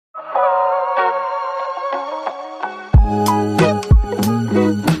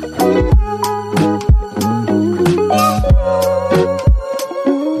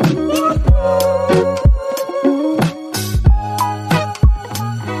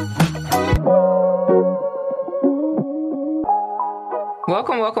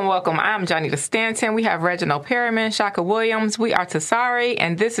welcome. I'm Johnny Stanton. We have Reginald Perriman, Shaka Williams. We are Tasari,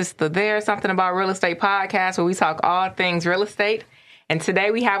 and this is the There's Something About Real Estate podcast where we talk all things real estate. And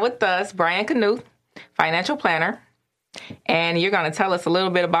today we have with us Brian Knuth, financial planner. And you're going to tell us a little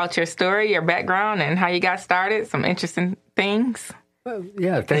bit about your story, your background, and how you got started, some interesting things.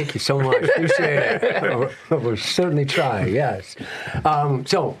 Yeah, thank you so much. Appreciate it. We'll certainly try, yes.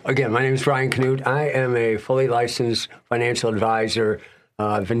 So, again, my name is Brian Knuth. I am a fully licensed financial advisor.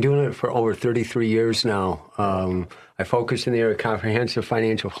 I've been doing it for over 33 years now. I focus in the area of comprehensive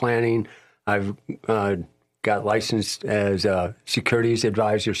financial planning. I've got licensed as a securities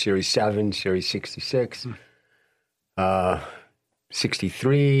advisor, Series 7, Series 66,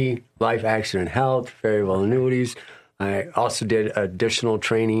 63, life, accident, health, variable annuities. I also did additional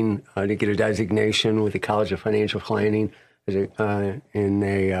training to get a designation with the College of Financial Planning in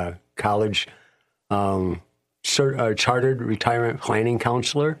a college chartered retirement planning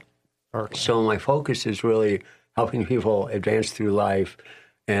counselor. So my focus is really helping people advance through life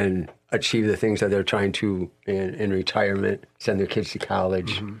and achieve the things that they're trying to in retirement, send their kids to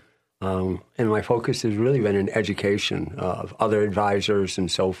college. Mm-hmm. And my focus has really been in education of other advisors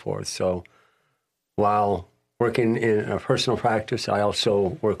and so forth. So while working in a personal practice, I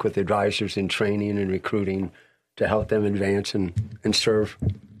also work with advisors in training and recruiting to help them advance and serve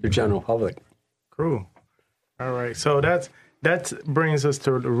the general public. Cool. All right. So that brings us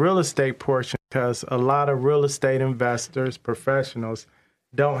to the real estate portion, because a lot of real estate investors, professionals,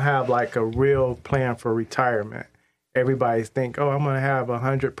 don't have like a real plan for retirement. Everybody think, oh, I'm going to have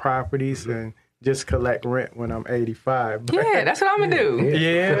 100 properties and just collect rent when I'm 85. But, yeah, that's what I'm going to do.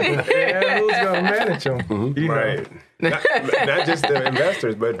 Yeah, who's going to manage them? Mm-hmm. You right. Not just the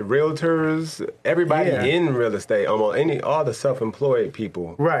investors, but the realtors, everybody in real estate, all the self-employed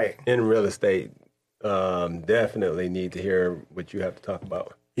people in real estate definitely need to hear what you have to talk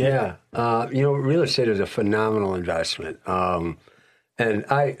about. Yeah. Real estate is a phenomenal investment. And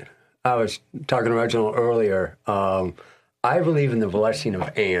I was talking to Reginald earlier. I believe in the blessing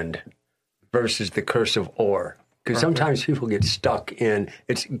of and versus the curse of or. Because sometimes people get stuck in,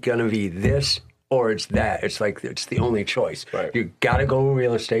 it's going to be this or it's that. It's like it's the only choice. Right. You got to go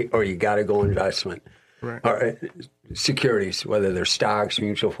real estate or you got to go investment. Right. Or securities, whether they're stocks,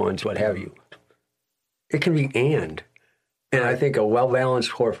 mutual funds, what have you. It can be and. And I think a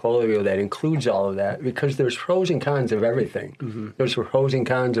well-balanced portfolio that includes all of that, because there's pros and cons of everything. Mm-hmm. There's pros and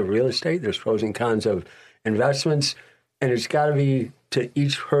cons of real estate. There's pros and cons of investments. And it's got to be to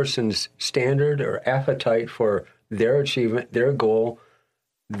each person's standard or appetite for their achievement, their goal,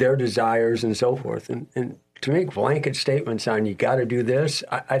 their desires, and so forth. And to make blanket statements on you got to do this,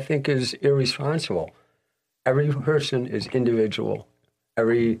 I think is irresponsible. Every person is individual.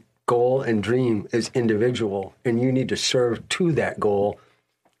 Every goal and dream is individual, and you need to serve to that goal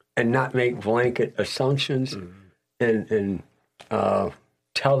and not make blanket assumptions and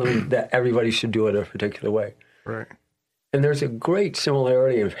tell them that everybody should do it a particular way. Right. And there's a great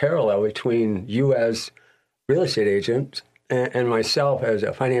similarity and parallel between you as real estate agent and myself as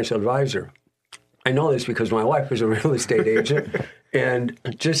a financial advisor. I know this because my wife is a real estate agent, and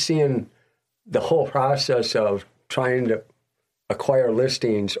just seeing the whole process of trying to acquire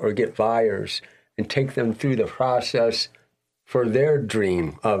listings or get buyers and take them through the process for their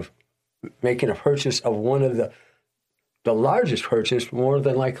dream of making a purchase of one of the largest purchase more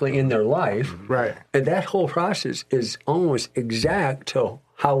than likely in their life. Right. And that whole process is almost exact to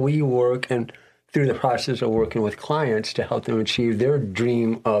how we work and through the process of working with clients to help them achieve their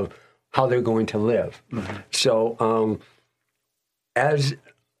dream of how they're going to live. Mm-hmm. So as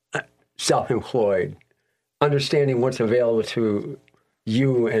self-employed, understanding what's available to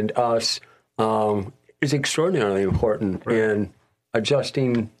you and us is extraordinarily important in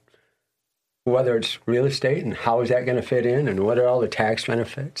adjusting whether it's real estate and how is that going to fit in and what are all the tax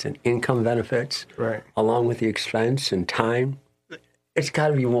benefits and income benefits along with the expense and time. It's got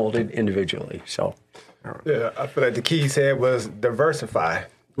to be molded individually. So, yeah, I feel like the key said was diversify.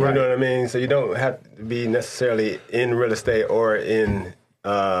 You know what I mean? So you don't have to be necessarily in real estate or in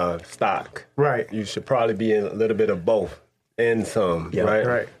stock. Right. You should probably be in a little bit of both and some, right?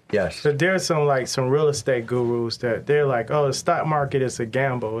 Right. Yes. So there's some real estate gurus that they're like, oh, the stock market is a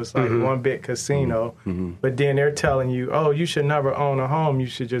gamble. It's like one big casino. Mm-hmm. But then they're telling you, oh, you should never own a home. You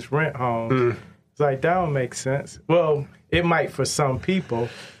should just rent homes. It's like, that don't make sense. Well, it might for some people.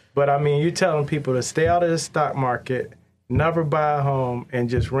 But, I mean, you're telling people to stay out of the stock market, never buy a home, and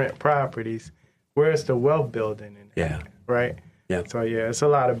just rent properties. Where's the wealth building in that? Yeah. Right? Yeah. So, yeah, it's a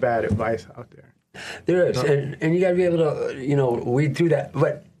lot of bad advice out there. There is. And you got to be able to, weed through that.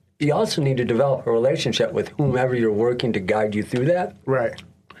 But you also need to develop a relationship with whomever you're working to guide you through that. Right.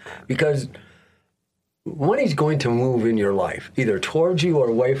 because money's going to move in your life, either towards you or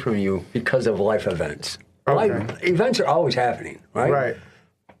away from you because of life events. Events are always happening, right? Right.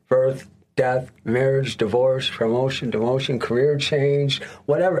 Birth, death, marriage, divorce, promotion, demotion, career change,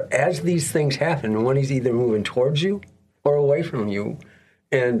 whatever. As these things happen, money's either moving towards you or away from you.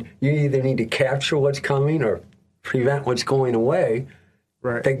 And you either need to capture what's coming or prevent what's going away.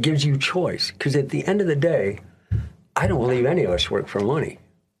 Right. That gives you choice. Because at the end of the day, I don't believe any of us work for money.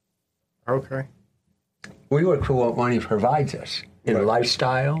 Okay. We work for what money provides us in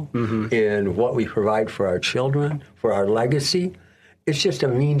lifestyle, in what we provide for our children, for our legacy. It's just a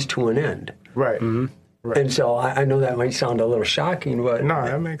means to an end. Right. Right. And so I know that might sound a little shocking, but no,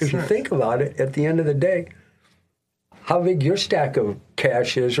 that makes if sense. you think about it, at the end of the day, how big your stack of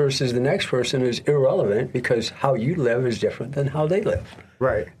cash is versus the next person is irrelevant, because how you live is different than how they live.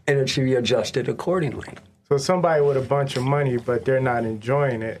 Right. And it should be adjusted accordingly. So somebody with a bunch of money, but they're not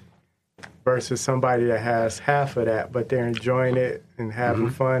enjoying it, versus somebody that has half of that, but they're enjoying it and having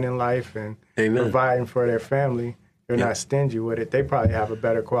fun in life and providing for their family. They're not stingy with it. They probably have a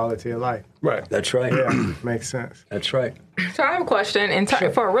better quality of life. Right. That's right. Yeah, makes sense. That's right. So I have a question.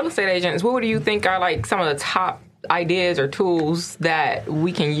 For real estate agents, what do you think are like some of the top ideas or tools that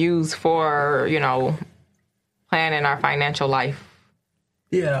we can use for, planning our financial life?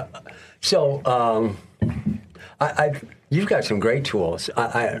 Yeah. So you've got some great tools.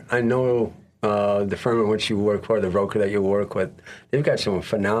 I know the firm in which you work for, the broker that you work with, they've got some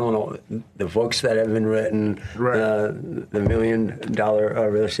phenomenal, the books that have been written, the $1 Million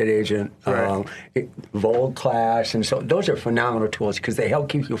Real Estate Agent, Vold class, and so those are phenomenal tools because they help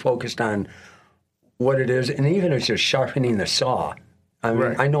keep you focused on what it is, and even it's just sharpening the saw. I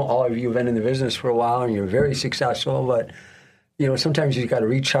mean, I know all of you have been in the business for a while and you're very successful, but sometimes you've got to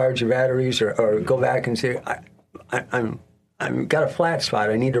recharge your batteries or go back and say, I've got a flat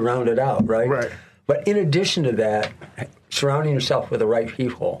spot. I need to round it out, right? Right. But in addition to that, surrounding yourself with the right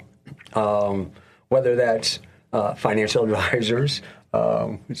people, whether that's financial advisors,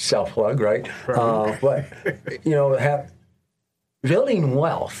 self-plug, right? But building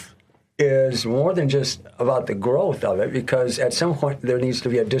wealth is more than just about the growth of it, because at some point there needs to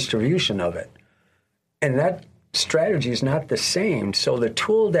be a distribution of it, and that strategy is not the same. So the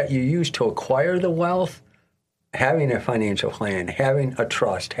tool that you use to acquire the wealth, having a financial plan, having a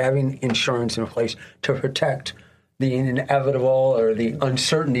trust, having insurance in place to protect the inevitable or the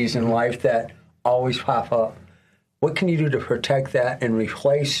uncertainties in life that always pop up. What can you do to protect that and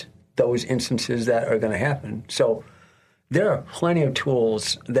replace those instances that are going to happen? So there are plenty of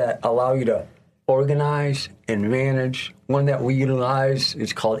tools that allow you to organize and manage. One that we utilize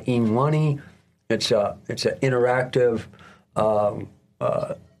is called eMoney. It's an interactive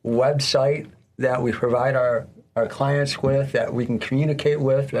website that we provide our clients with, that we can communicate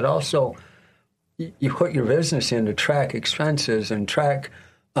with, but also you put your business in to track expenses and track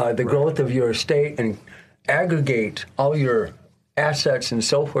the growth of your estate and aggregate all your assets and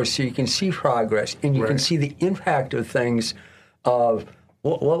so forth, so you can see progress and you can see the impact of things, of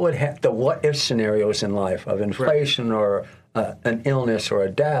what would the what if scenarios in life of inflation or an illness or a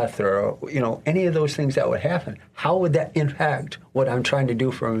death or any of those things that would happen. How would that impact what I'm trying to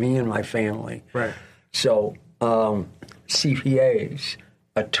do for me and my family? Right. So CPAs,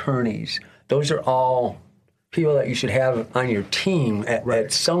 attorneys, those are all people that you should have on your team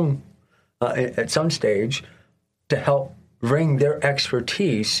at some stage to help bring their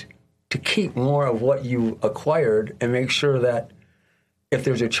expertise to keep more of what you acquired and make sure that if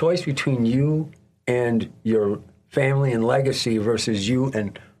there's a choice between you and your family and legacy versus you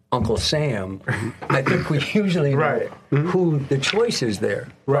and Uncle Sam, I think we usually know who the choice is there.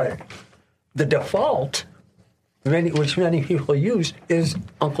 Right. But the default, which many people use, is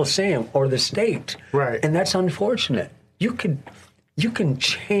Uncle Sam or the state. Right. And that's unfortunate. You can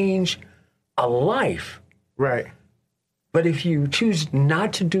change a life. Right. But if you choose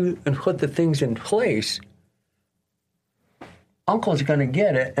not to do and put the things in place, Uncle's going to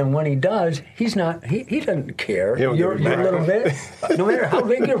get it, and when he does, he's not. He doesn't care. Your little bit, no matter how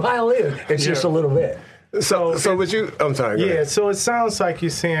big your pile is, it's just a little bit. So would you? I'm sorry. Yeah. So it sounds like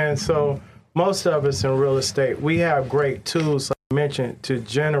you're saying. So most of us in real estate, we have great tools, like you mentioned, to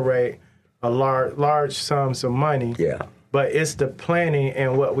generate a large sums of money. Yeah. But it's the planning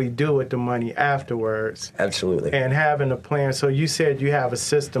and what we do with the money afterwards. Absolutely. And having a plan. So you said you have a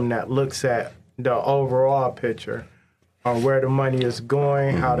system that looks at the overall picture on where the money is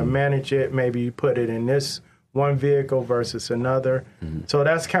going, how to manage it. Maybe you put it in this one vehicle versus another. So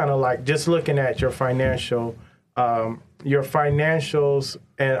that's kind of like just looking at your financial your financials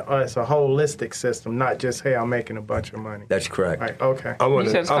and it's a holistic system, not just, hey, I'm making a bunch of money. That's correct. Right, okay. You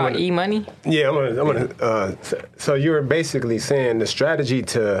said it's called e-money? Yeah, I'm gonna so you're basically saying the strategy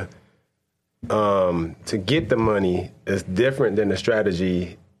to get the money is different than the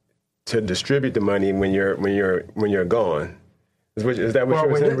strategy to distribute the money when you're gone. Is that what you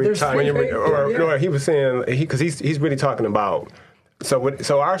were saying? No, he was saying because he's really talking about.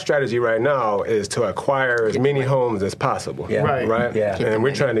 So our strategy right now is to acquire as many homes as possible. Yeah. Right. Yeah. And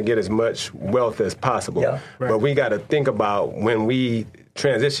we're trying to get as much wealth as possible. Yeah. Right. But we got to think about when we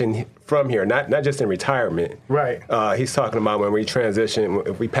transition from here, not just in retirement. Right. He's talking about when we transition,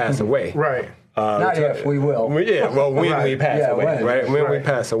 if we pass away. Right. Not if, we will. When we pass away, right? When we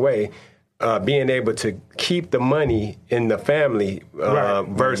pass away, being able to keep the money in the family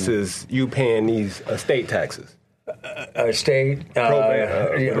versus you paying these estate taxes. Estate,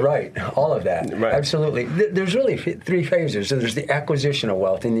 right, all of that. Right. Absolutely. There's really three phases. So there's the acquisition of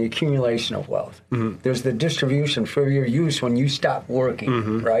wealth and the accumulation of wealth. Mm-hmm. There's the distribution for your use when you stop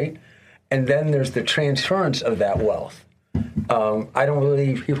working, right? And then there's the transference of that wealth. I don't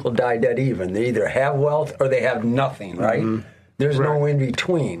believe people die dead even. They either have wealth or they have nothing, right? Mm-hmm. There's no in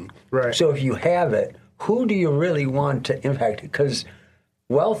between. Right. So if you have it, who do you really want to impact it? Because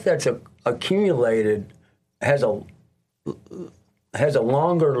wealth that's accumulated has a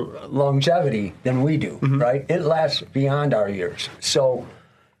longer longevity than we do, right? It lasts beyond our years. So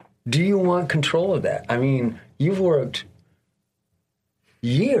do you want control of that? I mean, you've worked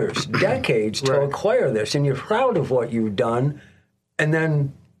years, decades to acquire this, and you're proud of what you've done, and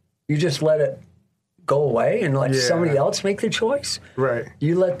then you just let it go away and let somebody else make the choice? Right.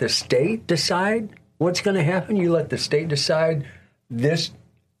 You let the state decide what's going to happen? You let the state decide this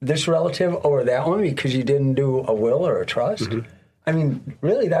relative over that one because you didn't do a will or a trust? I mean,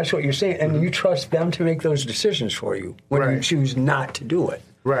 really, that's what you're saying. And you trust them to make those decisions for you when you choose not to do it.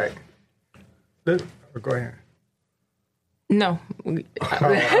 Right. Go ahead. No. I was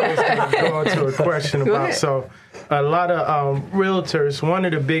going to go into a question about, so a lot of realtors, one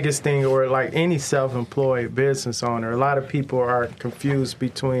of the biggest things, or like any self-employed business owner, a lot of people are confused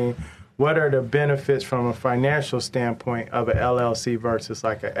between what are the benefits from a financial standpoint of an LLC versus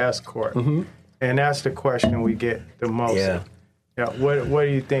like an S Corp? And that's the question we get the most. Yeah. What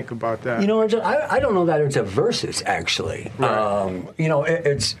do you think about that? You know, I don't know that it's a versus, actually. Right. You know,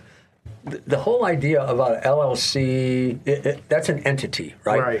 it's the whole idea about LLC, that's an entity,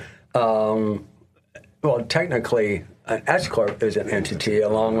 right? Right. Well, technically, an S Corp is an entity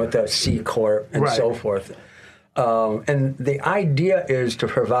along with a C Corp and so forth. And the idea is to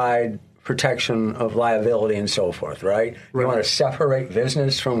provide protection of liability and so forth, right? You want to separate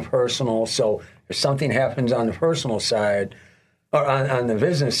business from personal, so if something happens on the personal side, or on the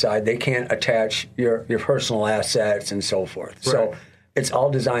business side, they can't attach your personal assets and so forth. Right. So it's all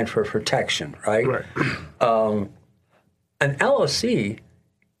designed for protection, right? An LLC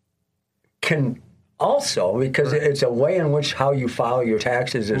can also, because it's a way in which how you file your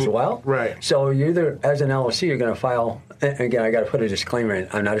taxes as well. Right. So you either, as an LLC, you're going to file, again, I got to put a disclaimer in,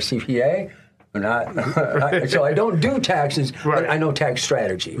 I'm not a CPA, I'm not, so I don't do taxes, but I know tax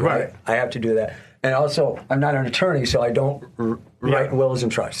strategy, right? I have to do that. And also, I'm not an attorney, so I don't write wills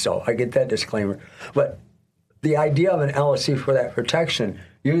and trusts. So I get that disclaimer. But the idea of an LLC for that protection,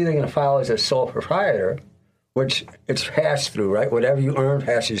 you're either going to file as a sole proprietor, which it's passed through, right? Whatever you earn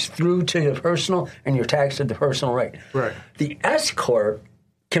passes through to your personal, and you're taxed at the personal rate. Right. The S Corp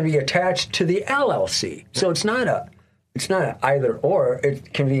can be attached to the LLC. So it's not a either or.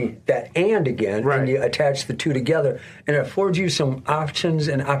 It can be that and again, and you attach the two together, and it affords you some options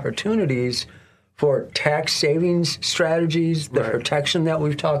and opportunities for tax savings strategies, the protection that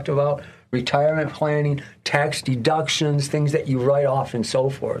we've talked about, retirement planning, tax deductions, things that you write off and so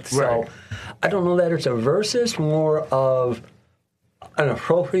forth. So I don't know that it's a versus, more of an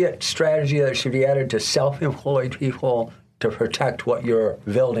appropriate strategy that should be added to self-employed people to protect what you're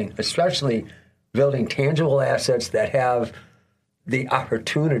building, especially building tangible assets that have the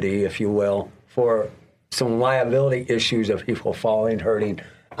opportunity, if you will, for some liability issues of people falling, hurting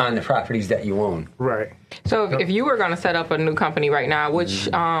on the properties that you own. Right. So if you were going to set up a new company right now, which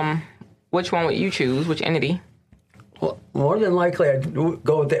one would you choose? Which entity? Well, more than likely, I'd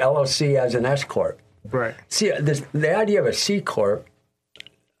go with the LLC as an S Corp. Right. See, the idea of a C Corp,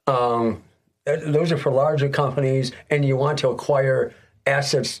 those are for larger companies, and you want to acquire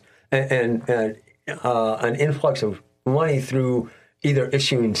assets and an influx of money through either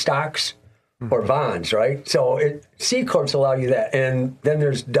issuing stocks or bonds, right? So C Corps allow you that. And then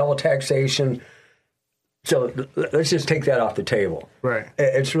there's double taxation. So let's just take that off the table. Right.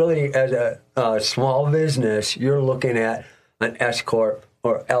 It's really, as a small business, you're looking at an S Corp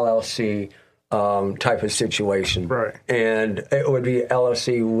or LLC type of situation. Right. And it would be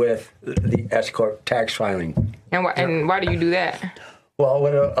LLC with the S Corp tax filing. And why do you do that? Well,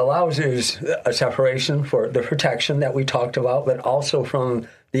 what it allows is a separation for the protection that we talked about, but also from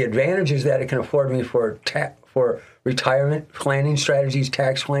the advantages that it can afford me for retirement planning strategies,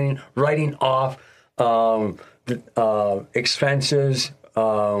 tax planning, writing off expenses.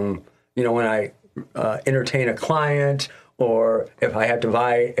 When I entertain a client, or if I have to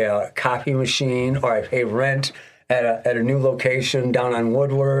buy a coffee machine, or I pay rent at a new location down on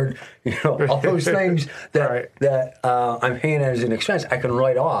Woodward, all those things that I'm paying as an expense, I can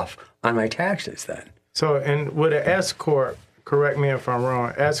write off on my taxes then. So, and with an S Corp, correct me if I'm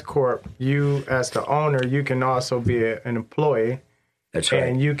wrong, S Corp, you as the owner, you can also be an employee. That's right.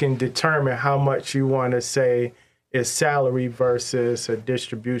 And you can determine how much you want to say is salary versus a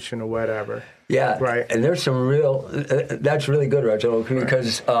distribution or whatever. Yeah. Right. And there's some that's really good, Reginald,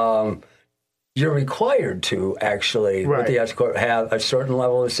 because you're required to actually, with the S Corp, have a certain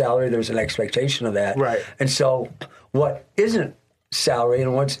level of salary. There's an expectation of that. Right. And so what isn't salary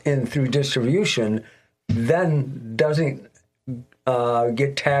and what's in through distribution then doesn't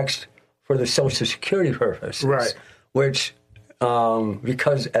get taxed for the Social Security purposes. Right. Which,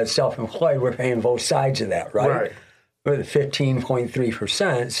 because as self-employed, we're paying both sides of that, right? Right. With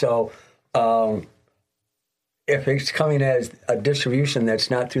 15.3%. So if it's coming as a distribution that's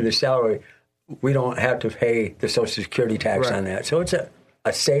not through the salary, we don't have to pay the Social Security tax on that. So it's a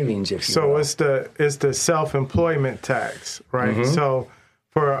savings, if you will. So it's the self-employment tax, right? Mm-hmm. So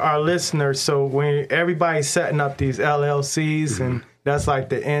for our listeners, so when everybody's setting up these LLCs, and that's like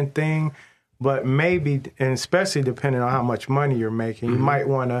the end thing, but maybe, and especially depending on how much money you're making, you might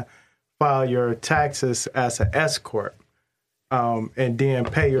want to file your taxes as an S Corp, and then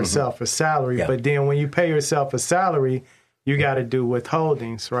pay yourself a salary. Yeah. But then when you pay yourself a salary, you got to do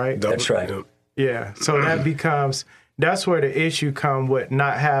withholdings, right? That's right. Yeah. So that's where the issue comes with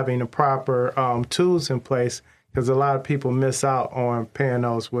not having the proper tools in place, because a lot of people miss out on paying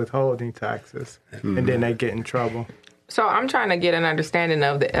those withholding taxes, and then they get in trouble. So I'm trying to get an understanding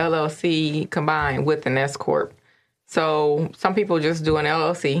of the LLC combined with an S Corp. So some people just do an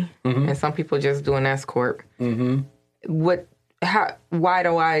LLC, and some people just do an S Corp. Why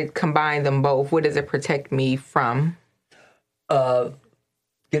do I combine them both? What does it protect me from?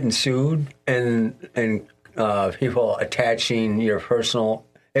 Getting sued and people attaching your personal.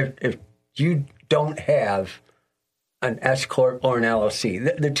 If you don't have an S Corp or an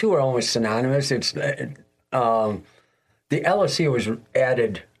LLC, the two are almost synonymous. It's the LLC was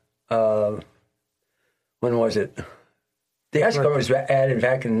added. When was it? The S Corp was added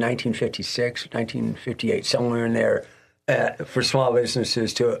back in 1956, 1958, somewhere in there, for small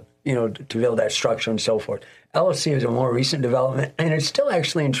businesses to build that structure and so forth. LLC is a more recent development, and it's still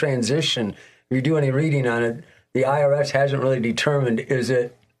actually in transition. If you do any reading on it, the IRS hasn't really determined is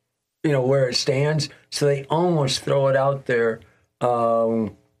it, where it stands. So they almost throw it out there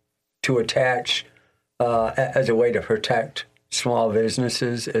to attach as a way to protect small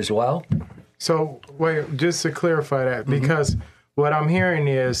businesses as well. So wait, just to clarify that, because what I'm hearing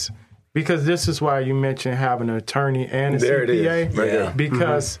is, because this is why you mentioned having an attorney and a there CPA. It is. Right there.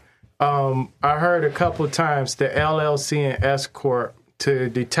 Because I heard a couple of times the LLC and S Corp to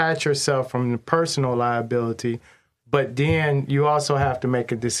detach yourself from the personal liability, but then you also have to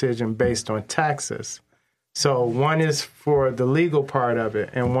make a decision based on taxes. So one is for the legal part of it,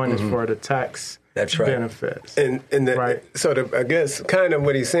 and one is for the tax benefits. And I guess kind of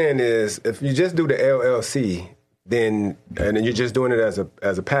what he's saying is, if you just do the LLC, then you're just doing it as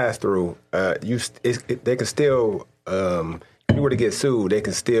a pass through, they can still, if you were to get sued, they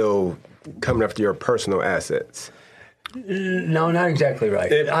can still come after your personal assets. No, not exactly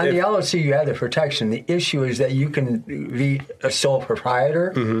right. On the LLC, you have the protection. The issue is that you can be a sole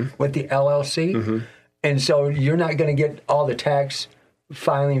proprietor with the LLC, and so you're not going to get all the tax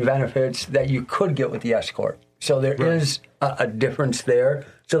filing benefits that you could get with the S Corp. So there is a difference there.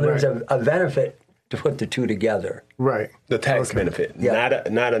 So there's a benefit to put the two together. Right. The tax benefit, not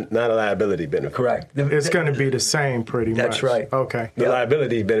a liability benefit. Correct. It's going to be the same pretty much. That's right. Okay. The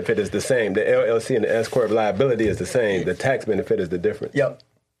liability benefit is the same. The LLC and the S Corp liability is the same. The tax benefit is the difference. Yep.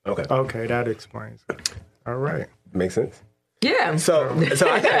 Okay. Okay, that explains it. All right. Makes sense? Yeah. So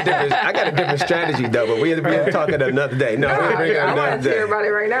I got a different strategy though, but we'll talk another day. No, we'll bring it I another want to day. hear about it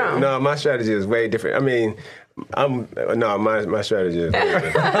right now. No, my strategy is way different. I mean, my strategy is way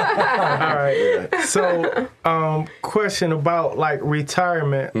different. All right. Yeah. So, question about like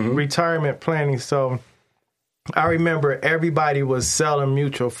retirement planning. So, I remember everybody was selling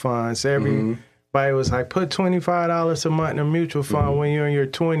mutual funds. Everybody was like, put $25 a month in a mutual fund when you're in your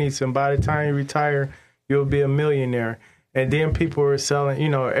 20s, and by the time you retire, you'll be a millionaire. And then people were selling,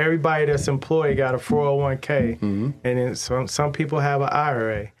 everybody that's employed got a 401k, and then some people have an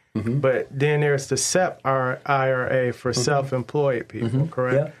IRA. But then there's the SEP IRA for self-employed people,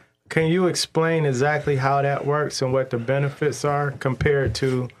 correct? Yeah. Can you explain exactly how that works and what the benefits are compared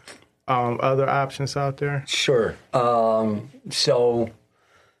to other options out there? Sure. So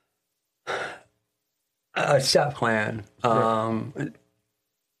a SEP plan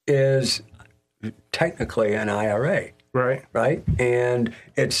is technically an IRA. Right. And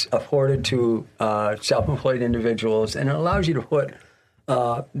it's afforded to self-employed individuals, and it allows you to put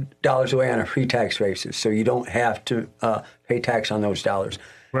dollars away on a pre-tax basis, so you don't have to pay tax on those dollars.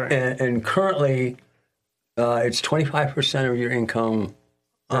 Right. And currently, it's 25% of your income,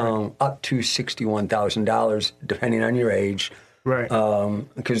 up to $61,000, depending on your age. Right.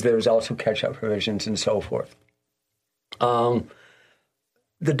 Because there's also catch-up provisions and so forth.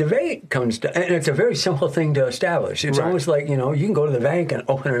 The debate comes down, and it's a very simple thing to establish. It's almost like, you can go to the bank and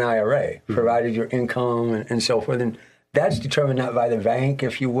open an IRA, provided your income and so forth. And that's determined not by the bank,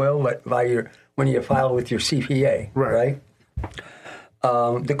 if you will, but by when you file with your CPA, right?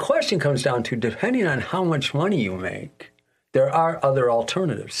 The question comes down to, depending on how much money you make, there are other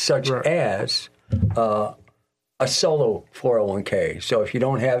alternatives, such as a solo 401k. So if you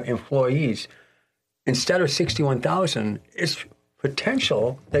don't have employees, instead of $61,000, it's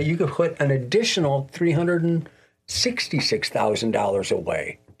potential that you could put an additional $366,000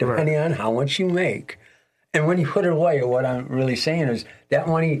 away, depending on how much you make. And when you put it away, what I'm really saying is that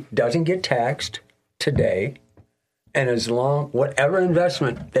money doesn't get taxed today, and whatever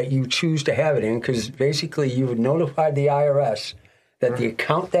investment that you choose to have it in, because basically you would notify the IRS that the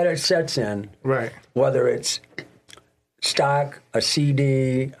account that it sets in, whether it's stock, a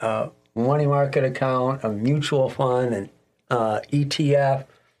CD, a money market account, a mutual fund, an ETF,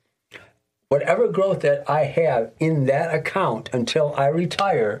 whatever growth that I have in that account until I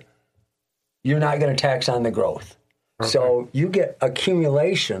retire, you're not going to tax on the growth. So you get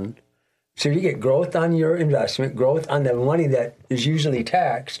accumulation. So you get growth on your investment, growth on the money that is usually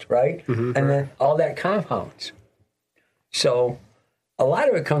taxed, right? And then all that compounds. So a lot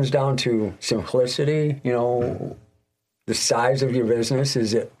of it comes down to simplicity, the size of your business.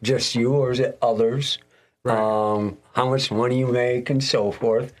 Is it just you or is it others? How much money you make and so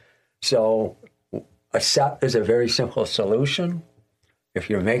forth. So a SEP is a very simple solution. If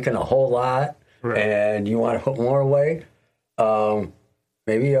you're making a whole lot and you want to put more away,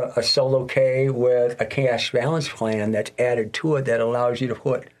 maybe a solo K with a cash balance plan that's added to it that allows you to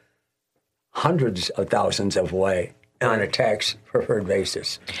put hundreds of thousands of away on a tax-preferred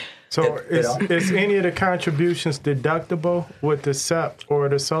basis. So is any of the contributions deductible with the SEP or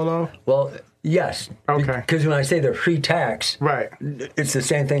the solo? Well, yes. Okay. Because when I say they're pre-tax, it's the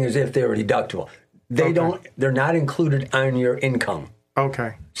same thing as if they were deductible. They're not included on your income.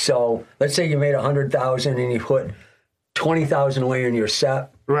 Okay. So let's say you made $100,000 and you put $20,000 away in your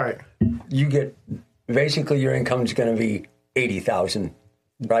SEP. Right. You get, basically your income is going to be $80,000,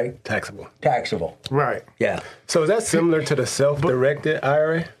 right? Taxable. Right. Yeah. So is that similar to the self-directed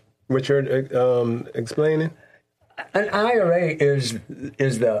IRA, which you're explaining? An IRA is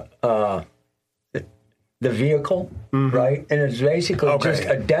the vehicle, right? And it's basically just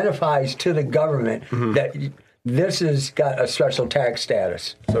identifies to the government that this has got a special tax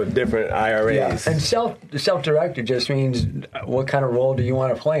status. So different IRAs. Yeah. And self-directed just means what kind of role do you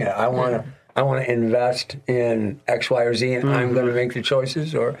want to play in it? I want to invest in X, Y, or Z, and I'm going to make the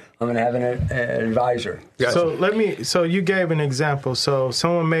choices, or I'm going to have an advisor. Gotcha. So you gave an example. So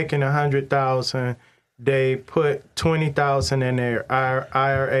someone making $100,000, they put $20,000 in their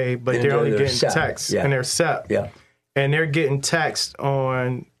IRA, but they're only getting taxed in their SEP. Yeah. And they're getting taxed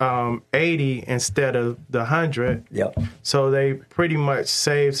on 80 instead of the 100. Yep. So they pretty much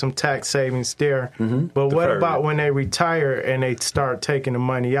save some tax savings there. But what about when they retire and they start taking the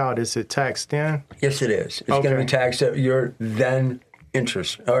money out? Is it taxed then? Yes, it is. It's going to be taxed at your then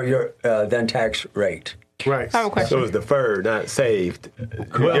interest or your then tax rate. Right. I have a question. So it's deferred, not saved.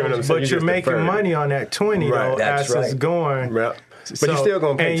 Well, but you're making money on that 20 though, as it's going. Right. But you're still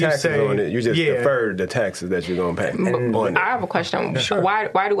going to pay taxes on it. You just deferred the taxes that you're going to pay on it. I have a question. Sure.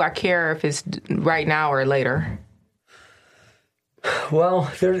 Why do I care if it's right now or later?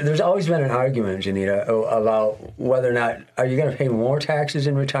 Well, there's always been an argument, Janita, about whether or not are you going to pay more taxes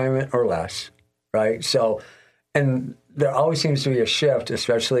in retirement or less, right? So, and there always seems to be a shift,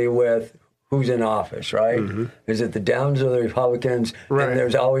 especially with who's in office, right? Is it the Dems or the Republicans? Right. And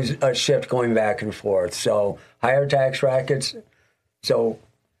there's always a shift going back and forth. So higher tax brackets. So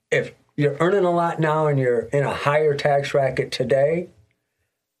if you're earning a lot now and you're in a higher tax bracket today,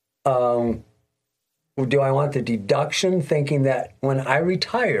 do I want the deduction thinking that when I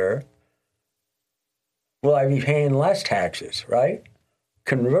retire, will I be paying less taxes, right?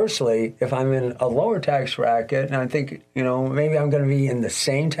 Conversely, if I'm in a lower tax bracket and I think, maybe I'm going to be in the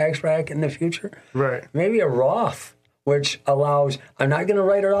same tax bracket in the future, right? Maybe a Roth, which allows, I'm not going to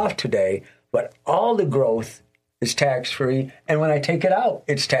write it off today, but all the growth is tax-free, and when I take it out,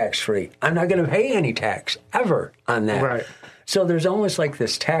 it's tax-free. I'm not going to pay any tax ever on that. Right. So there's almost like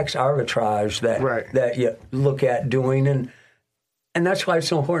this tax arbitrage that you look at doing, and that's why it's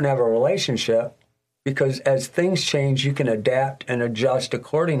so important to have a relationship, because as things change, you can adapt and adjust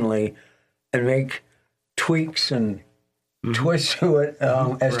accordingly and make tweaks and twists to it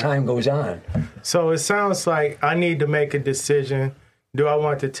as time goes on. So it sounds like I need to make a decision. Do I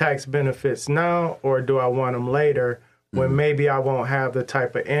want the tax benefits now, or do I want them later when maybe I won't have the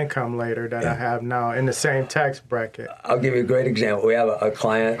type of income later that I have now in the same tax bracket? I'll give you a great example. We have a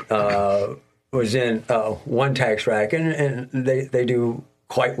client was in one tax bracket, and they do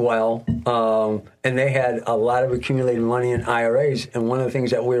quite well, and they had a lot of accumulated money in IRAs, and one of the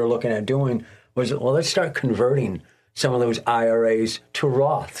things that we were looking at doing was, well, let's start converting some of those IRAs to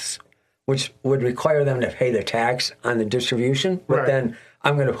Roths, which would require them to pay the tax on the distribution, but then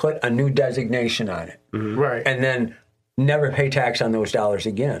I'm going to put a new designation on it. Right. And then never pay tax on those dollars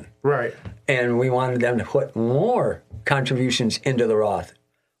again. Right. And we wanted them to put more contributions into the Roth.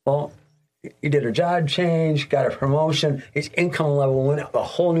 Well, he did a job change, got a promotion, his income level went up, a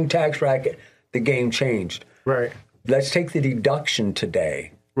whole new tax bracket, the game changed. Right. Let's take the deduction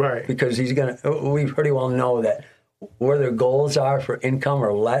today. Right. Because we pretty well know that where their goals are for income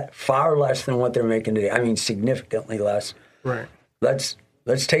are far less than what they're making today. I mean, significantly less. Right. Let's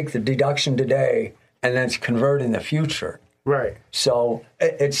take the deduction today and let's convert in the future. Right. So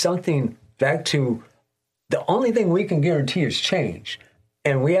it's something back to the only thing we can guarantee is change.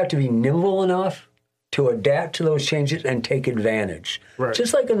 And we have to be nimble enough to adapt to those changes and take advantage. Right.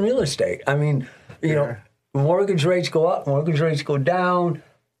 Just like in real estate. I mean, you know, mortgage rates go up, mortgage rates go down,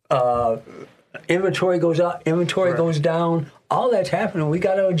 inventory goes up, inventory goes down. All that's happening. We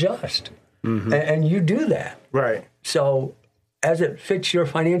got to adjust. And you do that. Right. So as it fits your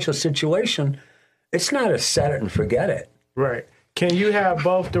financial situation, it's not a set it and forget it. Right. Can you have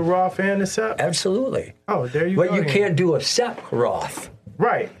both the Roth and the SEP? Absolutely. Oh, there you go. But you can't do a SEP Roth.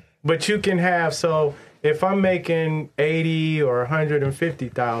 Right. But you can have, so if I'm making 80 or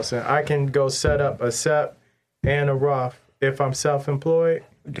 150,000, I can go set up a SEP and a Roth if I'm self-employed?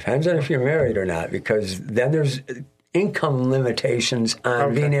 Depends on if you're married or not, because then there's income limitations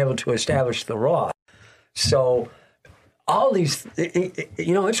on being able to establish the Roth. So all these,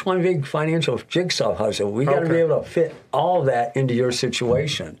 you know, it's one big financial jigsaw puzzle. We got to be able to fit all that into your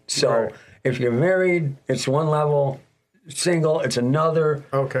situation. So if you're married, it's one level. Single, it's another.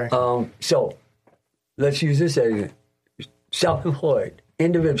 Okay. So let's use this as self-employed,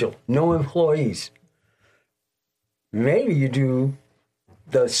 individual, no employees. Maybe you do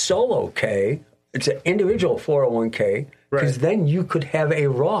the solo K. It's an individual 401k, because then you could have a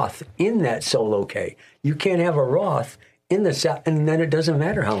Roth in that solo K. You can't have a Roth in the and then it doesn't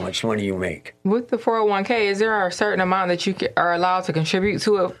matter how much money you make. With the 401k, is there a certain amount that you are allowed to contribute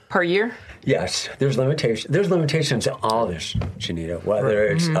to it per year? Yes, there's limitations. There's limitations to all this, Janita. Whether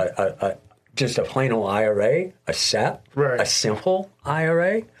it's just a plain old IRA, a SEP, a simple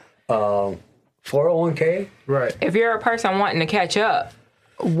IRA, 401k. Right. If you're a person wanting to catch up,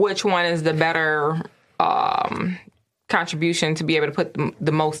 which one is the better contribution to be able to put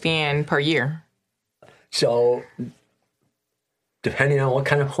the most in per year? So, depending on what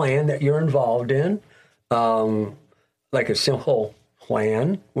kind of plan that you're involved in, like a simple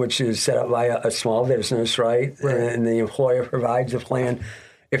plan, which is set up by a small business, right? And the employer provides the plan.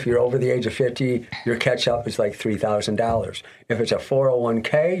 If you're over the age of 50, your catch-up is like $3,000. If it's a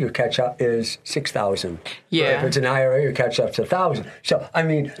 401k, your catch-up is $6,000. Yeah. If it's an IRA, your catch-up's $1,000. So, I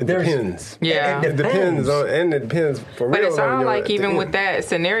mean, it depends. Yeah. It depends. And it depends for real. But it sounds like even with that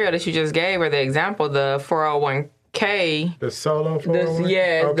scenario that you just gave, or the example, the 401k. The solo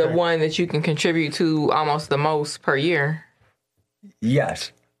 401k? The one that you can contribute to almost the most per year.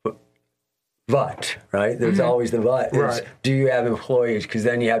 Yes. But, right? There's always the but. Do you have employees? Because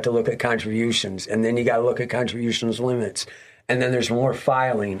then you have to look at contributions, and then you got to look at contributions limits, and then there's more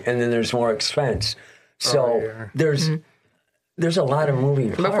filing, and then there's more expense. So there's a lot of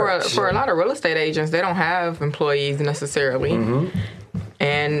moving parts. But for a lot of real estate agents, they don't have employees necessarily.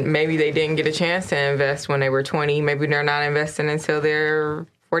 and maybe they didn't get a chance to invest when they were 20. Maybe they're not investing until they're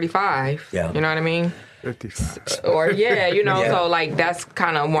 45. Yeah. You know what I mean? 55. Or so like that's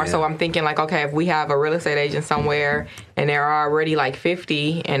kind of more so I'm thinking like, okay, if we have a real estate agent somewhere and they're already like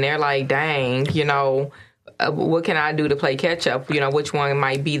 50 and they're like, dang, what can I do to play catch up? Which one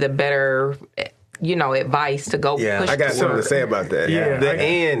might be the better advice to go push I got something to say about that. Yeah. The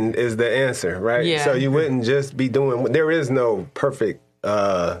and is the answer, right? Yeah. So you wouldn't just be doing, there is no perfect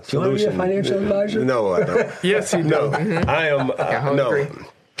solution. Do you want to be a financial advisor? No, I don't. Yes, he No, does. I am, no.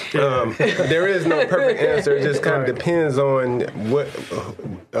 There is no perfect answer. It just kind of depends on what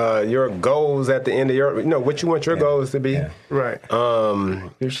your goals at the end of your, what you want your goals to be. Yeah. Right.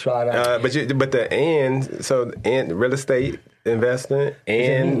 You're spot on. But the and real estate investment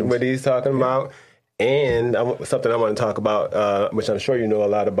and what he's talking about, and something I want to talk about, which I'm sure you know a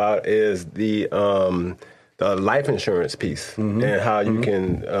lot about, is the life insurance piece and how you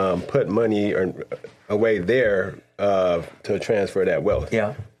can put money away there to transfer that wealth.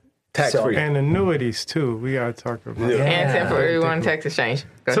 Yeah. Tax free. And annuities too. We gotta talk about that. And temporary one tax exchange.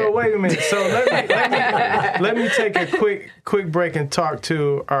 Go So ahead. wait a minute. So let me take a quick break and talk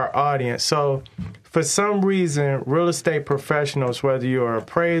to our audience. So for some reason, real estate professionals, whether you're an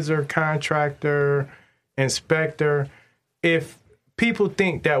appraiser, contractor, inspector, if people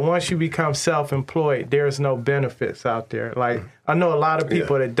think that once you become self-employed, there's no benefits out there. Like I know a lot of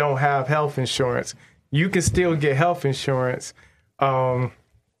people that don't have health insurance. You can still get health insurance.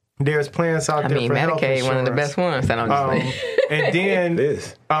 There's plans out there for health Medicaid, insurance. one of the best ones. I don't And then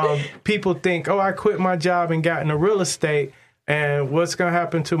people think, I quit my job and got into real estate, and what's going to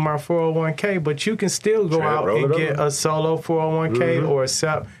happen to my 401k? But you can still go out and get a solo 401k or a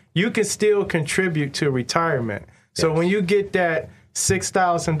SEP. You can still contribute to retirement. So when you get that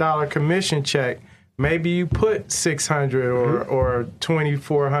 $6,000 commission check, maybe you put $600 or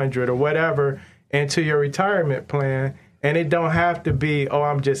 $2,400 or whatever into your retirement plan. And it don't have to be,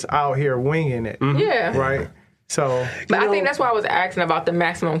 I'm just out here winging it. Yeah. Right? So. But I think that's why I was asking about the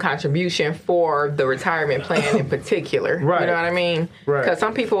maximum contribution for the retirement plan in particular. Right. You know what I mean? Right. Because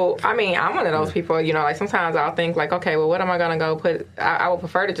some people, I'm one of those people, like sometimes I'll think like, okay, well, what am I going to go put? I would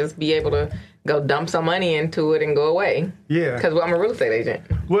prefer to just be able to go dump some money into it and go away. Yeah. Because I'm a real estate agent.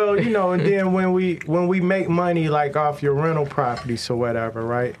 Well, and then when we make money like off your rental properties or whatever,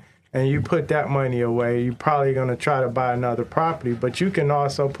 right? And you put that money away, you're probably going to try to buy another property, but you can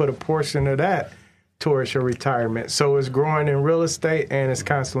also put a portion of that towards your retirement. So it's growing in real estate and it's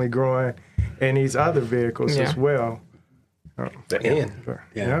constantly growing in these other vehicles as well. The and.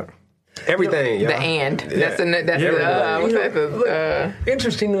 Yeah. Everything, y'all. The and. Yeah.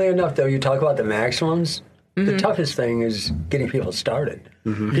 Interestingly enough, though, you talk about the maximums. The toughest thing is getting people started.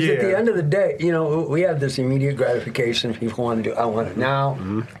 Because at the end of the day, we have this immediate gratification. People want to do, I want it now.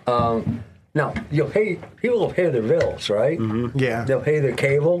 Now, people will pay their bills, right? Yeah. They'll pay their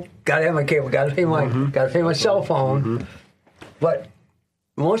cable. Got to have my cable. Got to pay my cell phone. But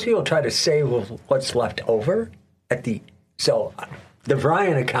most people try to save what's left over so the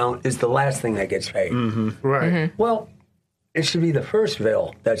Brian account is the last thing that gets paid. Right. Well, it should be the first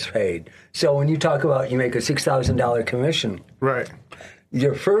bill that's paid. So when you talk about you make a $6,000 commission, Right.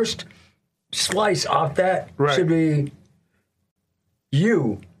 your first slice off that Right. should be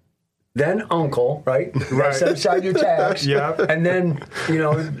you, then uncle, right? Right. Set aside your tax. Yeah. And then,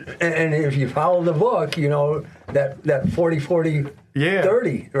 and if you follow the book, that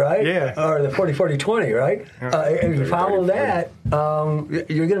 40-40-30, right? Yeah. Or the 40-40-20, right? If you follow that,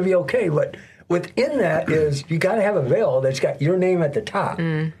 you're going to be okay. But within that is you got to have a bill that's got your name at the top.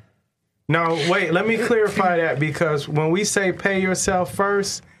 Now, wait, let me clarify that, because when we say pay yourself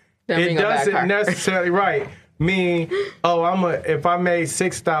first, it doesn't necessarily mean, if I made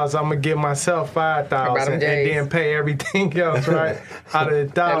 $6,000, I'm gonna give myself $5,000 and then pay everything else out of the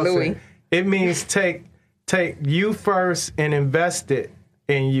 $1,000. It means take you first and invest it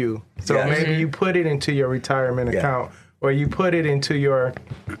in you. So maybe you put it into your retirement account, or you put it into your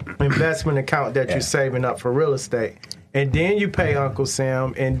investment account that you're saving up for real estate. And then you pay Uncle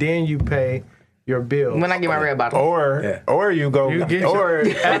Sam, and then you pay your bills. When I get my red bottle. Or you go, after you retire.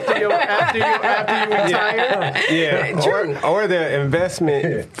 Or the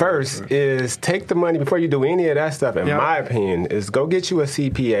investment first is take the money before you do any of that stuff. In my opinion, is go get you a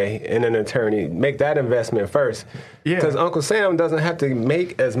CPA and an attorney. Make that investment first. Because Uncle Sam doesn't have to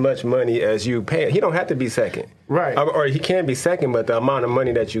make as much money as you pay. He don't have to be second. Right. Or he can be second, but the amount of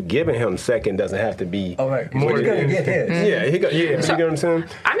money that you're giving him second doesn't have to be. All right. More you're going to get his. You get what I'm saying?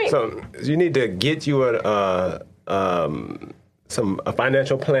 So you need to get you a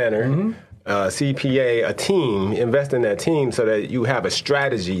financial planner, CPA, a team, invest in that team so that you have a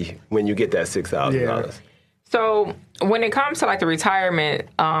strategy when you get that $6,000. Yeah. So when it comes to like the retirement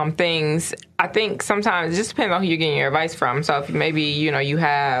things, I think sometimes it just depends on who you're getting your advice from. So if maybe, you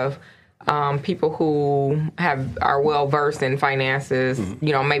have people who are well versed in finances,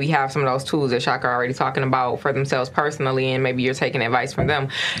 maybe have some of those tools that Shaka already talking about for themselves personally, and maybe you're taking advice from them.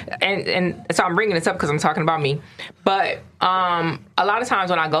 And so I'm bringing this up because I'm talking about me. But a lot of times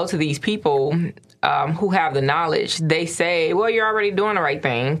when I go to these people who have the knowledge, they say, well, you're already doing the right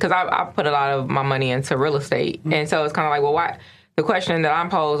thing, because I put a lot of my money into real estate. And so it's kind of like, well, why? The question that I'm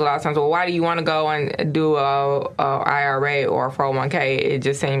posed a lot of times, well, why do you want to go and do a IRA or a 401k? It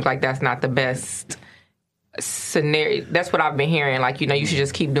just seems like that's not the best scenario. That's what I've been hearing. Like, you should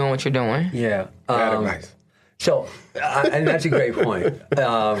just keep doing what you're doing. Yeah. Advice. So, and that's a great point.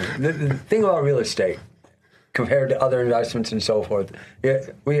 The thing about real estate, compared to other investments and so forth,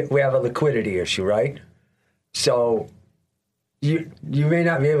 we have a liquidity issue, right? So you may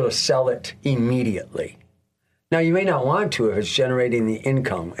not be able to sell it immediately. Now, you may not want to if it's generating the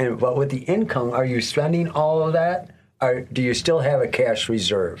income. But with the income, are you spending all of that? Or do you still have a cash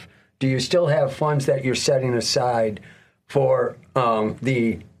reserve? Do you still have funds that you're setting aside for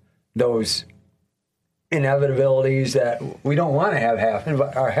those inevitabilities that we don't want to have happen,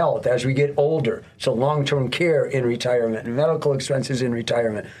 our health as we get older? So long-term care in retirement and medical expenses in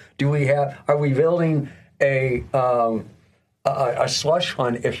retirement. Are we building a slush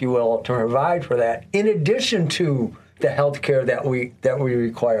fund, if you will, to provide for that, in addition to the health care that we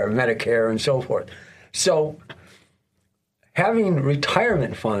require, Medicare and so forth? So having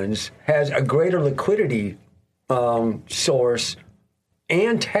retirement funds has a greater liquidity source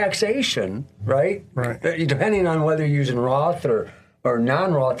and taxation, right? Right. Depending on whether you're using Roth or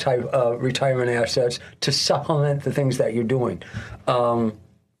non-Roth type retirement assets to supplement the things that you're doing.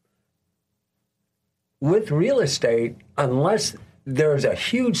 With real estate, unless there's a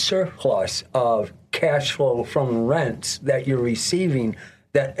huge surplus of cash flow from rents that you're receiving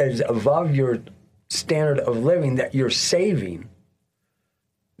that is above your standard of living that you're saving,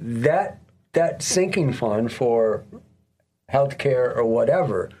 that sinking fund for healthcare or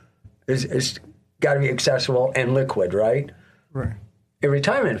whatever is got to be accessible and liquid, right? Right. A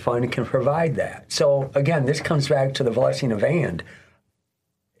retirement fund can provide that. So again, this comes back to the blessing of and.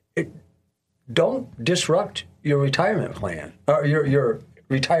 Don't disrupt your retirement plan or your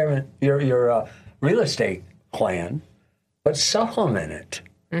retirement your real estate plan, but supplement it,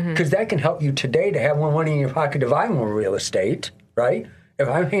 because that can help you today to have more money in your pocket to buy more real estate. Right? If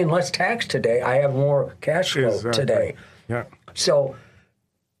I'm paying less tax today, I have more cash flow today. Yeah. So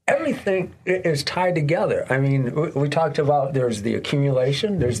everything is tied together. I mean, we talked about there's the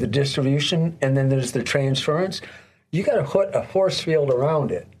accumulation, there's the distribution, and then there's the transference. You got to put a force field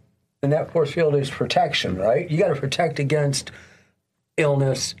around it. And that force field is protection, right? You got to protect against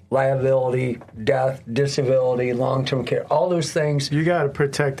illness, liability, death, disability, long-term care, all those things. You got to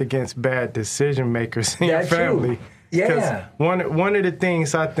protect against bad decision makers in your family. Yeah. One of the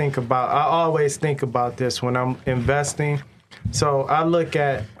things I think about, I always think about this when I'm investing. So I look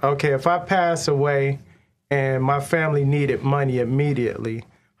at, okay, if I pass away and my family needed money immediately,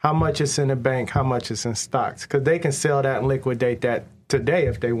 how much is in the bank, how much is in stocks? Because they can sell that and liquidate that today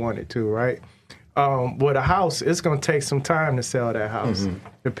if they wanted to, right? With a house, it's going to take some time to sell that house,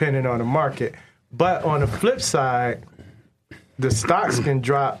 depending on the market. But on the flip side, the stocks can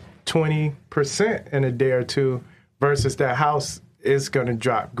drop 20% in a day or two versus that house is going to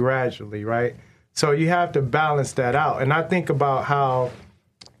drop gradually, right? So you have to balance that out. And I think about how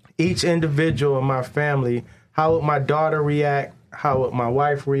each individual in my family, how would my daughter react? How would my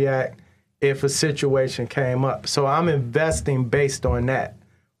wife react if a situation came up? So I'm investing based on that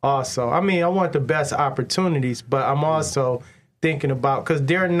also. I mean, I want the best opportunities, but I'm also thinking about, because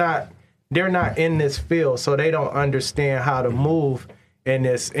they're not in this field, so they don't understand how to move in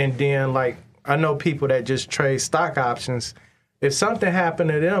this. And then, like, I know people that just trade stock options. If something happened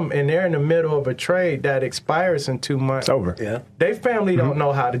to them and they're in the middle of a trade that expires in 2 months, it's over. Yeah. Their family don't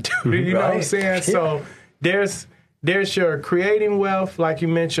know how to do it. You know what I'm saying? Yeah. So there's your creating wealth, like you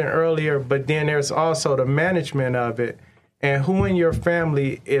mentioned earlier, but then there's also the management of it. And who in your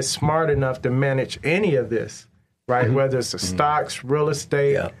family is smart enough to manage any of this, right? Whether it's the stocks, real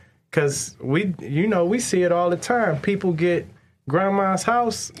estate, because we see it all the time. People get grandma's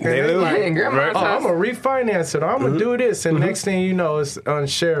house, and they're like, I'm going to refinance it, or I'm going to do this, and next thing you know, it's on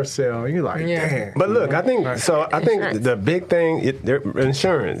sheriff's sale. You're like, damn. But look, I think the big thing,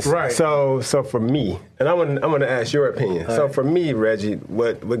 insurance. Right. So for me, and I'm going to ask your opinion. So for me, Reggie,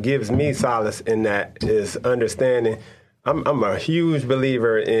 what gives me solace in that is understanding I'm a huge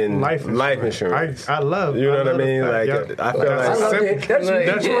believer in life insurance. I love. You know what I mean? Like I feel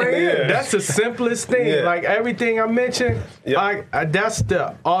that's the simplest thing. Yeah. Like everything I mentioned, that's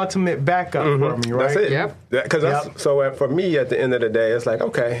the ultimate backup for me, right? That's it. Yep. Because so for me, at the end of the day, it's like,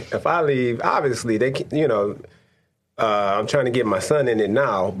 okay, if I leave, obviously they, I'm trying to get my son in it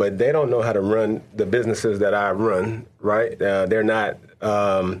now, but they don't know how to run the businesses that I run, right? They're not,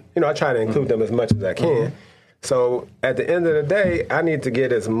 I try to include them as much as I can. So at the end of the day, I need to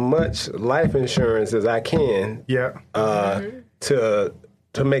get as much life insurance as I can to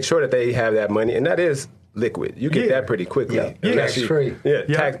make sure that they have that money, and that is liquid. You get that pretty quickly. Tax free.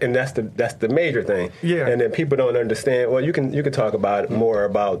 Tax, and that's the major thing. Yeah. And then people don't understand. Well, you can talk about more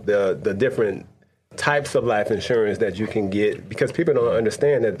about the different types of life insurance that you can get, because people don't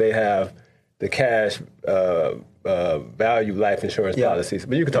understand that they have the cash value life insurance policies.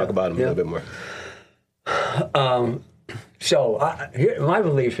 But you can talk about them a little bit more. My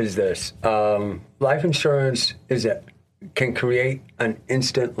belief is this: life insurance can create an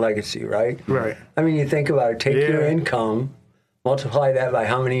instant legacy, right? Right. I mean, you think about it. Take your income, multiply that by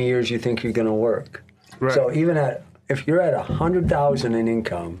how many years you think you're going to work. Right. So even if you're at 100,000 in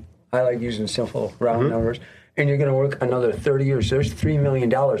income, I like using simple round numbers, and you're going to work another 30 years. There's $3 million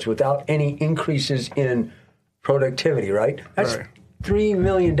without any increases in productivity, right? That's $3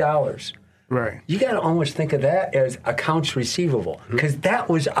 million. Right. You got to almost think of that as accounts receivable, because that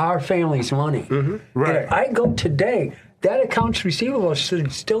was our family's money. Right. And if I go today, that accounts receivable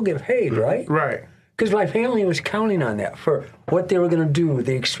should still get paid, right? Right. Because my family was counting on that for what they were going to do,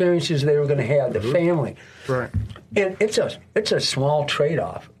 the experiences they were going to have, the family. Right. And it's a small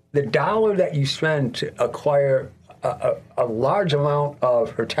trade-off. The dollar that you spend to acquire a large amount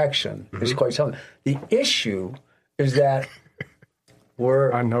of protection is quite something. The issue is that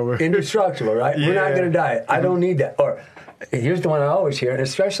we're indestructible, right? We're not going to die. I don't need that. Or here's the one I always hear, and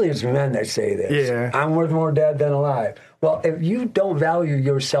especially as men that say this. I'm worth more dead than alive. Well, if you don't value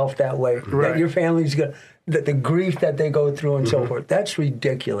yourself that way, that your family's going to, the grief that they go through and so forth, that's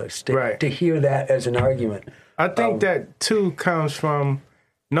ridiculous to hear that as an argument. I think that, too, comes from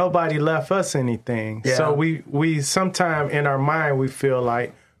nobody left us anything. Yeah. So we sometime in our mind, we feel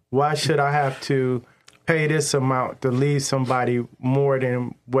like, why should I have to pay this amount to leave somebody more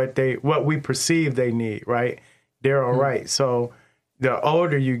than what we perceive they need, right? They're all right. So the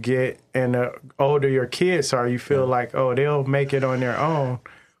older you get and the older your kids are, you feel like, oh, they'll make it on their own.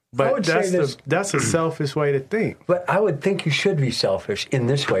 But that's a selfish way to think. But I would think you should be selfish in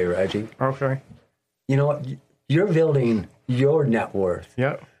this way, Reggie. Okay. You know what? You're building your net worth.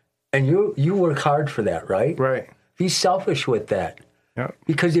 Yep. And you work hard for that, right? Right. Be selfish with that. Yep.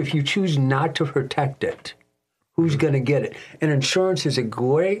 Because if you choose not to protect it, who's going to get it? And insurance is a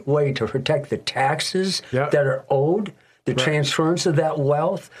great way to protect the taxes that are owed, the transference of that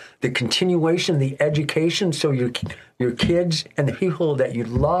wealth, the continuation, the education, so your kids and the people that you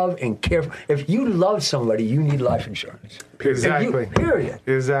love and care for. If you love somebody, you need life insurance. Exactly. Period.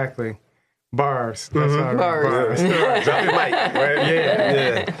 Exactly. Bars. That's Bars. Drop your mic, right?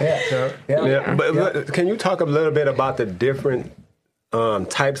 Yeah. But can you talk a little bit about the different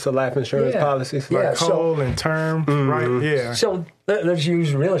types of life insurance policies? Like whole and term, right? Yeah. So let's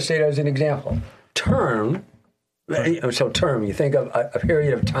use real estate as an example. Term, you think of a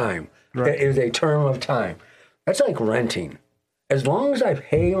period of time. Right. It is a term of time. That's like renting. As long as I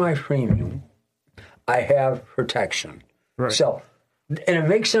pay my premium, I have protection. Right. So, and it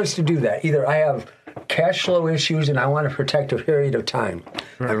makes sense to do that. Either I have cash flow issues and I want to protect a period of time.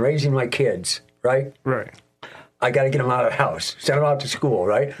 Right. I'm raising my kids, right? Right. I got to get them out of the house, send them out to school,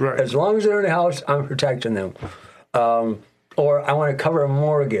 right? Right. As long as they're in the house, I'm protecting them. Or I want to cover a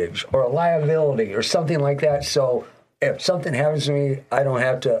mortgage or a liability or something like that. So if something happens to me, I don't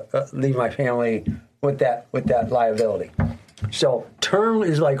have to leave my family with that liability. So term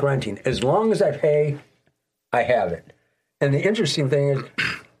is like renting. As long as I pay, I have it. And the interesting thing is,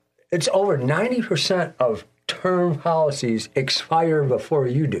 it's over 90% of term policies expire before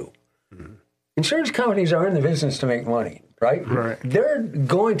you do. Insurance companies are in the business to make money, right? Right. They're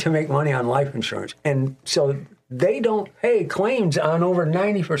going to make money on life insurance. And so they don't pay claims on over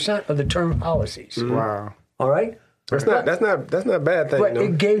 90% of the term policies. Wow. All right? That's not a bad thing. But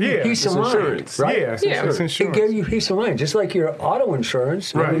it gave you peace of mind, insurance. right? Yeah, it's insurance. It gave you peace of mind, just like your auto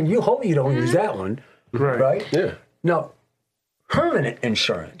insurance. Right. I mean, you hope you don't use that one, right? Yeah. Now, permanent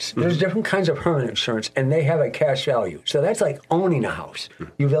insurance. There's different kinds of permanent insurance, and they have a cash value. So that's like owning a house.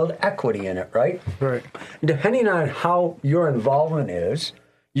 You build equity in it, right? Right. Depending on how your involvement is,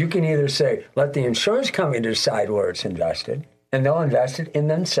 you can either say, let the insurance company decide where it's invested, and they'll invest it in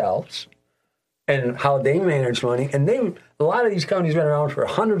themselves. and how they manage money. And a lot of these companies have been around for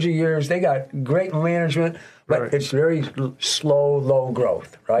hundreds of years. They got great management, but it's very slow, low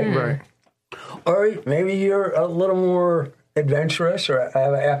growth, right? Right. Or maybe you're a little more adventurous or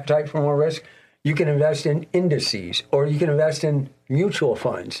have an appetite for more risk. You can invest in indices or you can invest in mutual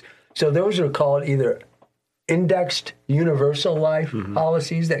funds. So those are called either indexed universal life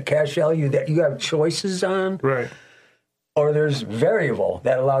policies, that cash value that you have choices on. Right. Or there's variable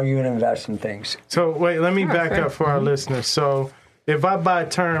that allow you to invest in things. So wait, let me back up for our listeners. So if I buy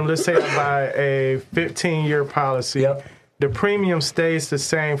term, let's say I buy a 15-year policy, the premium stays the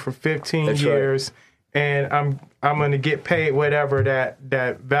same for 15 years, and I'm going to get paid whatever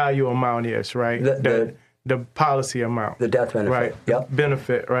that value amount is, right? The policy amount. The death benefit. Right. Yep.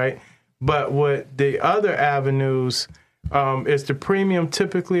 Benefit, right? But with the other avenues, is the premium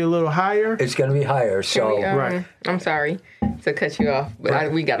typically a little higher? It's going to be higher. So right. I'm sorry to cut you off,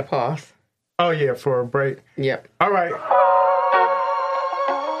 but we got to pause. Oh, yeah, for a break. Yep. All right.